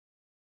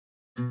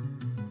Hey,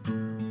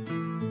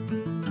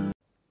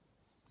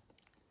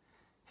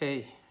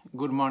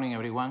 good morning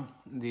everyone.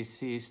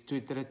 This is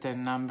Twitter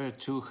 10 number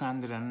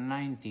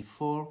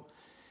 294,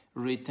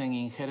 written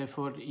in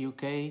Hereford,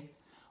 UK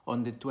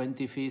on the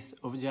 25th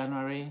of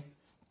January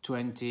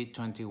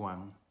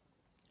 2021.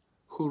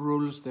 Who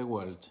rules the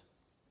world?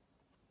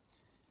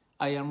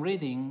 I am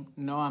reading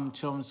Noam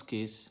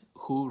Chomsky's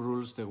Who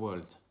Rules the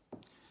World.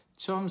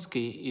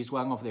 Chomsky is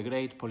one of the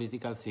great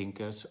political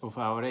thinkers of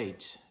our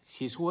age.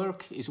 His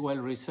work is well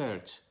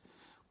researched,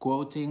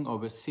 quoting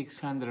over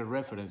 600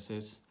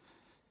 references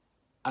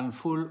and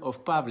full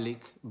of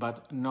public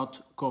but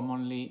not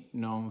commonly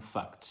known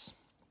facts.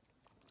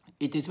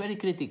 It is very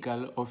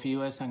critical of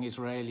US and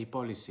Israeli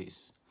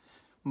policies,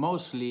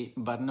 mostly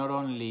but not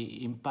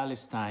only in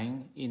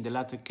Palestine in the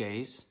latter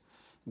case,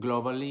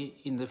 globally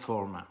in the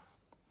former.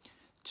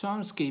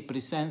 Chomsky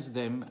presents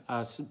them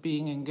as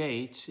being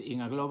engaged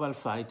in a global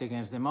fight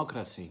against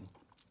democracy,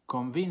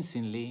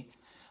 convincingly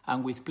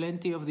and with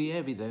plenty of the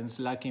evidence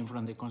lacking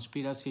from the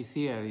conspiracy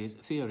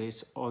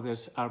theories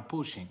others are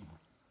pushing.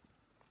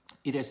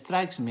 It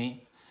strikes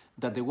me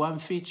that the one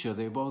feature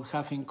they both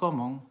have in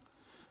common,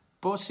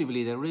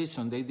 possibly the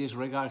reason they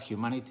disregard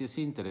humanity's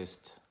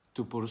interest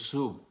to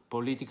pursue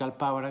political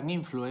power and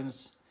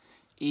influence,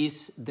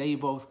 is they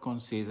both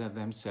consider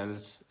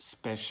themselves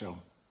special.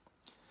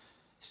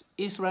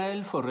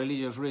 Israel for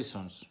religious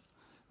reasons,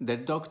 their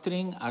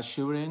doctrine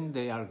assuring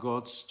they are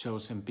God's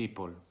chosen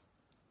people.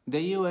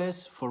 The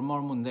US for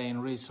more mundane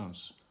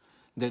reasons,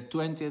 their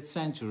 20th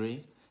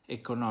century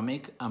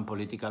economic and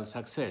political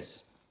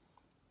success.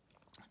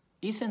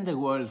 Isn't the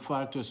world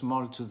far too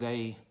small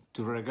today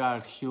to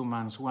regard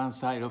humans one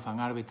side of an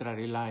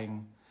arbitrary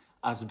line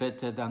as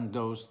better than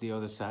those the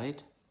other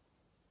side?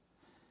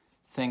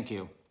 Thank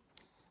you.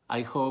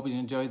 I hope you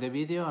enjoyed the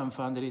video and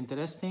found it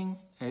interesting.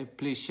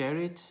 Please share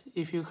it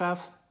if you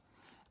have,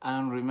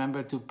 and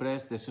remember to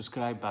press the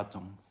subscribe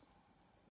button.